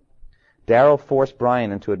debacle. Darrow forced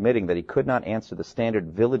Bryan into admitting that he could not answer the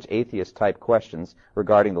standard village atheist-type questions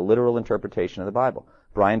regarding the literal interpretation of the Bible.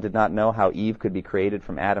 Bryan did not know how Eve could be created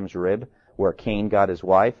from Adam's rib, where Cain got his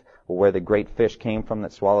wife, or where the great fish came from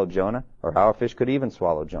that swallowed Jonah, or how a fish could even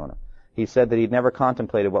swallow Jonah. He said that he'd never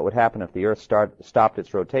contemplated what would happen if the earth stopped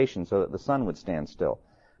its rotation so that the sun would stand still.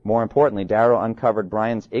 More importantly, Darrow uncovered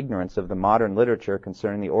Bryan's ignorance of the modern literature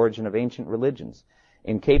concerning the origin of ancient religions.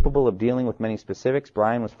 Incapable of dealing with many specifics,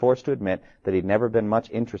 Bryan was forced to admit that he'd never been much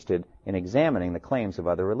interested in examining the claims of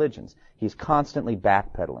other religions. He's constantly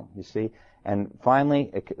backpedaling, you see. And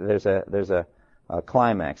finally, there's a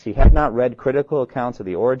climax. He had not read critical accounts of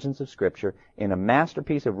the origins of Scripture. In a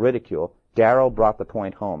masterpiece of ridicule, Darrow brought the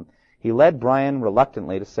point home. He led Bryan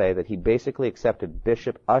reluctantly to say that he basically accepted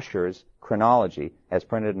Bishop Ussher's chronology as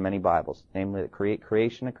printed in many Bibles, namely that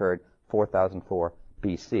creation occurred 4004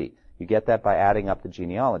 B.C. You get that by adding up the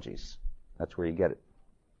genealogies. That's where you get it.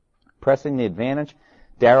 Pressing the advantage,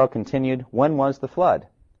 Darrow continued, when was the flood?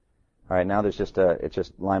 All right, now it's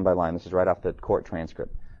just line by line. This is right off the court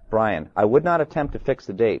transcript. Bryan, I would not attempt to fix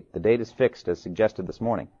the date. The date is fixed as suggested this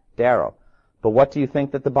morning. Darrow, but what do you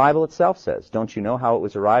think that the Bible itself says? Don't you know how it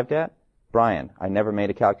was arrived at? Bryan, I never made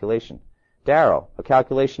a calculation. Darrow, a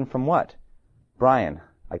calculation from what? Bryan,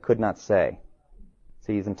 I could not say.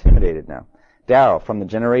 See, he's intimidated now. Darrow, from the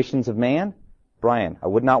generations of man? Brian, I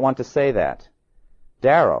would not want to say that.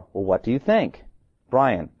 Darrow, well, what do you think?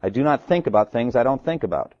 Brian, I do not think about things I don't think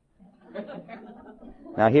about.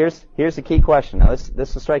 Now here's the key question. Now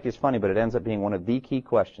this will strike you as funny, but it ends up being one of the key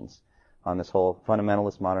questions on this whole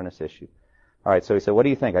fundamentalist modernist issue. All right, so he said, what do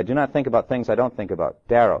you think? I do not think about things I don't think about.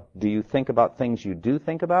 Darrow, do you think about things you do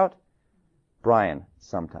think about? Brian,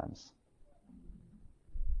 sometimes.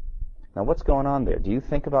 Now what's going on there? Do you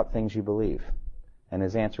think about things you believe? And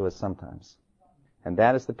his answer was sometimes. And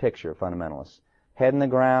that is the picture of fundamentalists. Head in the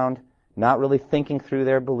ground, not really thinking through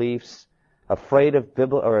their beliefs, afraid of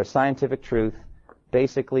or scientific truth,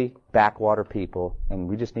 basically backwater people, and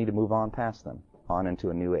we just need to move on past them, on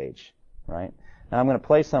into a new age, right? Now I'm going to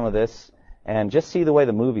play some of this and just see the way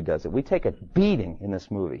the movie does it. We take a beating in this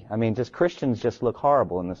movie. I mean, just Christians just look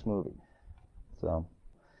horrible in this movie. So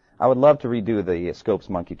I would love to redo the Scopes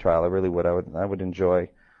monkey trial. I really would. I would enjoy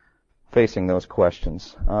facing those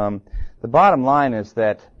questions. The bottom line is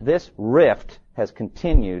that this rift has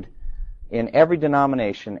continued in every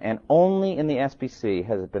denomination, and only in the SBC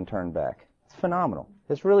has it been turned back. It's phenomenal.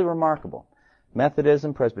 It's really remarkable.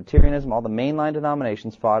 Methodism, Presbyterianism, all the mainline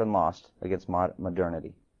denominations fought and lost against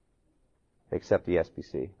modernity, except the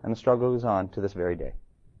SBC. And the struggle goes on to this very day.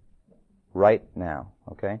 Right now,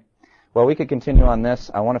 okay? Well, we could continue on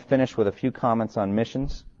this. I want to finish with a few comments on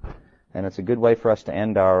missions, and it's a good way for us to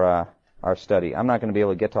end our study. I'm not going to be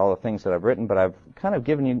able to get to all the things that I've written, but I've kind of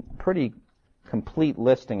given you a pretty complete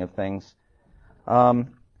listing of things.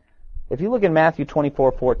 If you look in Matthew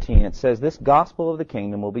 24:14, it says, "This gospel of the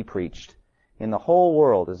kingdom will be preached in the whole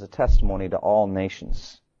world as a testimony to all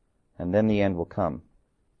nations, and then the end will come."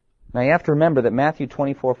 Now you have to remember that Matthew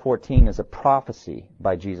 24:14 is a prophecy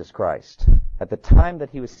by Jesus Christ. At the time that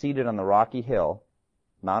he was seated on the rocky hill,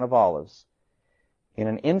 Mount of Olives, in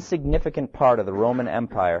an insignificant part of the Roman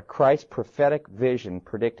Empire, Christ's prophetic vision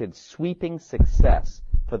predicted sweeping success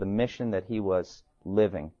for the mission that he was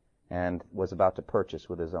living and was about to purchase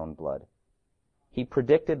with his own blood. He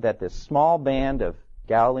predicted that this small band of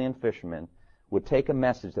Galilean fishermen would take a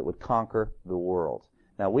message that would conquer the world.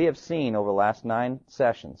 Now, we have seen over the last 9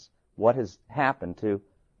 sessions what has happened to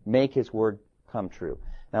make his word come true.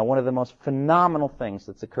 Now, one of the most phenomenal things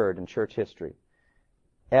that's occurred in church history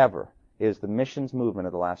ever is the missions movement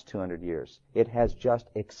of the last 200 years. It has just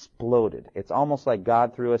exploded. It's almost like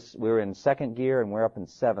God threw us, we were in 2nd gear and we're up in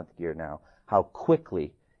 7th gear now, how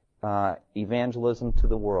quickly evangelism to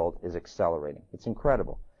the world is accelerating. It's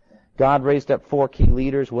incredible. God raised up 4 key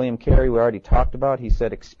leaders. William Carey, we already talked about. He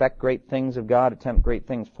said, expect great things of God, attempt great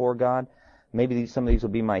things for God. Maybe some of these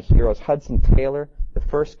will be my heroes. Hudson Taylor, the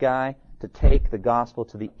first guy to take the gospel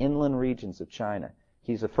to the inland regions of China.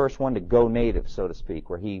 He's the first one to go native, so to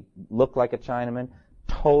speak, where he looked like a Chinaman.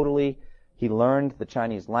 He learned the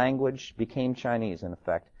Chinese language, became Chinese in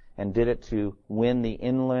effect, and did it to win the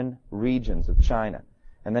inland regions of China.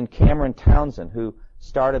 And then Cameron Townsend, who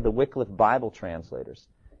started the Wycliffe Bible translators.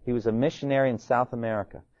 He was a missionary in South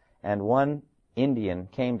America, and one Indian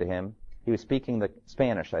came to him. He was speaking the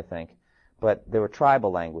Spanish, I think, but there were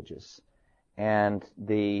tribal languages. And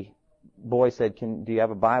the boy said, do you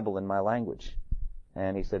have a Bible in my language?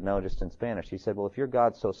 And he said, no, just in Spanish. He said, well, if your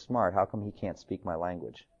God's so smart, how come he can't speak my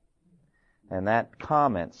language? And that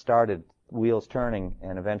comment started wheels turning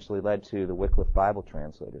and eventually led to the Wycliffe Bible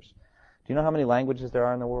translators. Do you know how many languages there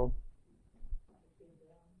are in the world?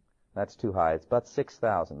 That's too high. It's about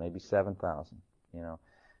 6,000, maybe 7,000.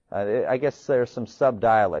 I guess there's some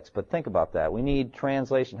sub-dialects, but think about that. We need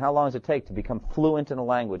translation. How long does it take to become fluent in a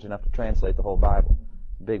language enough to translate the whole Bible?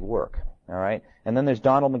 Big work, all right? And then there's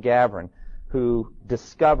Donald McGavran, who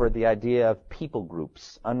discovered the idea of people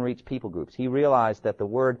groups, unreached people groups. He realized that the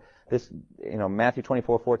word, Matthew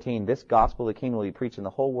 24:14, this gospel of the kingdom will be preached in the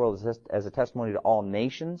whole world as a testimony to all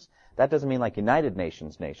nations. That doesn't mean like United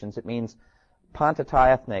Nations nations. It means pantatai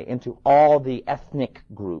ethne, into all the ethnic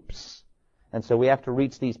groups. And so we have to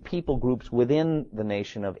reach these people groups within the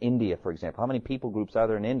nation of India, for example. How many people groups are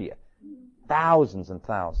there in India? Thousands and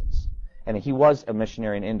thousands. And he was a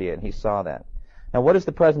missionary in India, and he saw that. Now, what is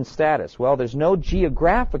the present status? Well, there's no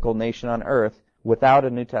geographical nation on earth without a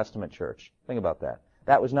New Testament church. Think about that.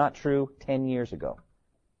 That was not true 10 years ago.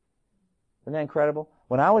 Isn't that incredible?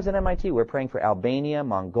 When I was at MIT, we were praying for Albania,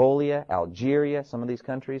 Mongolia, Algeria, some of these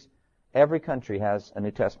countries. Every country has a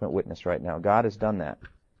New Testament witness right now. God has done that.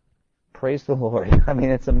 Praise the Lord. I mean,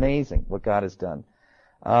 it's amazing what God has done.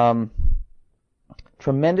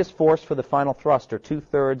 Tremendous force for the final thrust are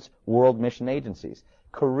 2/3 world mission agencies.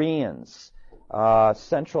 Koreans,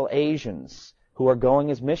 Central Asians who are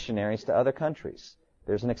going as missionaries to other countries.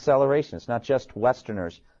 There's an acceleration. It's not just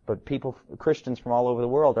Westerners, but Christians from all over the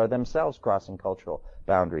world are themselves crossing cultural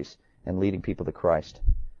boundaries and leading people to Christ.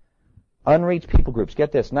 Unreached people groups.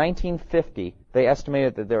 Get this. 1950, they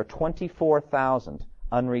estimated that there are 24,000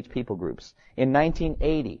 unreached people groups. In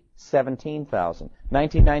 1980, 17,000.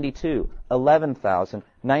 1992, 11,000.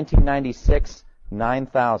 1996,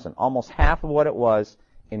 9,000. Almost half of what it was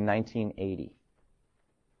in 1980.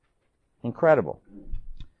 Incredible.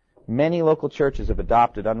 Many local churches have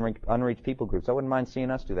adopted unreached people groups. I wouldn't mind seeing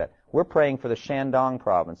us do that. We're praying for the Shandong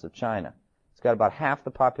province of China. It's got about half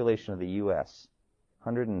the population of the U.S.,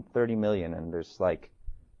 130 million, and there's like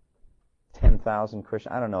 10,000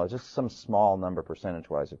 Christians. I don't know, just some small number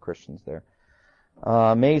percentage-wise of Christians there.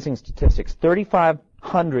 Amazing statistics.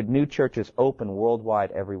 3,500 new churches open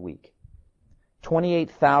worldwide every week.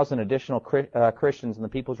 28,000 additional Christians in the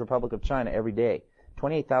People's Republic of China every day.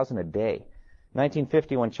 28,000 a day.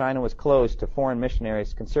 1950, when China was closed to foreign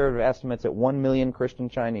missionaries, conservative estimates at 1 million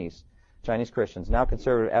Chinese Christians. Now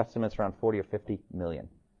conservative estimates around 40 or 50 million.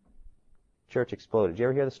 Church exploded. Did you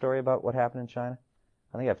ever hear the story about what happened in China?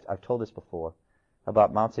 I think I've told this before,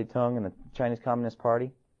 about Mao Zedong and the Chinese Communist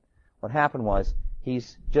Party. What happened was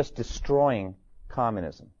he's just destroying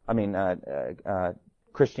Christianity,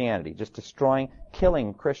 just destroying,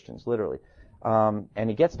 killing Christians, literally. And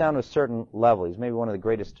he gets down to a certain level. He's maybe one of the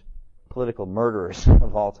greatest political murderers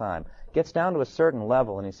of all time. Gets down to a certain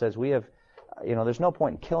level, and he says, there's no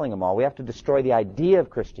point in killing them all. We have to destroy the idea of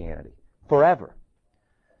Christianity forever.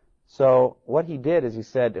 So what he did is he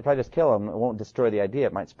said, if I just kill them, it won't destroy the idea.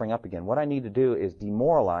 It might spring up again. What I need to do is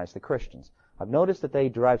demoralize the Christians. I've noticed that they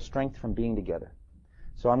derive strength from being together.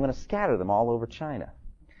 So I'm going to scatter them all over China.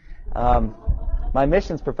 My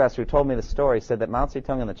missions professor who told me the story said that Mao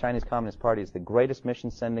Zedong and the Chinese Communist Party is the greatest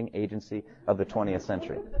mission-sending agency of the 20th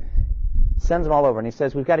century. Sends them all over, and he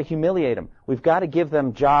says, we've got to humiliate them. We've got to give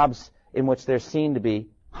them jobs in which they're seen to be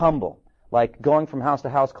humble, like going from house to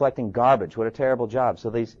house collecting garbage. What a terrible job. So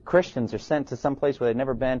these Christians are sent to some place where they've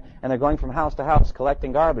never been, and they're going from house to house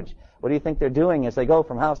collecting garbage. What do you think they're doing as they go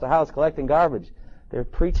from house to house collecting garbage? They're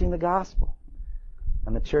preaching the gospel.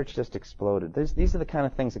 And the church just exploded. These are the kind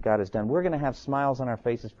of things that God has done. We're going to have smiles on our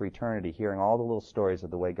faces for eternity hearing all the little stories of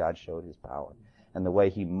the way God showed his power and the way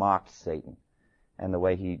he mocked Satan and the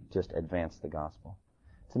way he just advanced the gospel.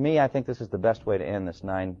 To me, I think this is the best way to end this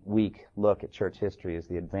 9-week look at church history, is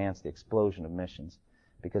the explosion of missions.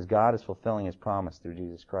 Because God is fulfilling his promise through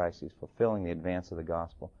Jesus Christ. He's fulfilling the advance of the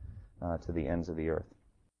gospel to the ends of the earth.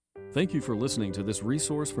 Thank you for listening to this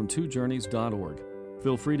resource from twojourneys.org.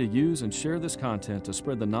 Feel free to use and share this content to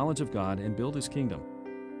spread the knowledge of God and build his kingdom.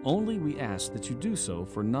 Only we ask that you do so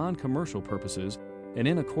for non-commercial purposes and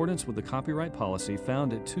in accordance with the copyright policy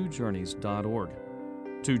found at twojourneys.org.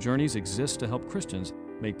 Two Journeys exists to help Christians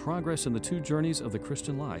make progress in the two journeys of the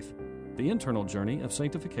Christian life, the internal journey of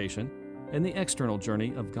sanctification and the external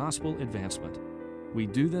journey of gospel advancement. We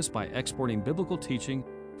do this by exporting biblical teaching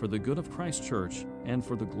for the good of Christ's church and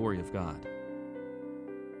for the glory of God.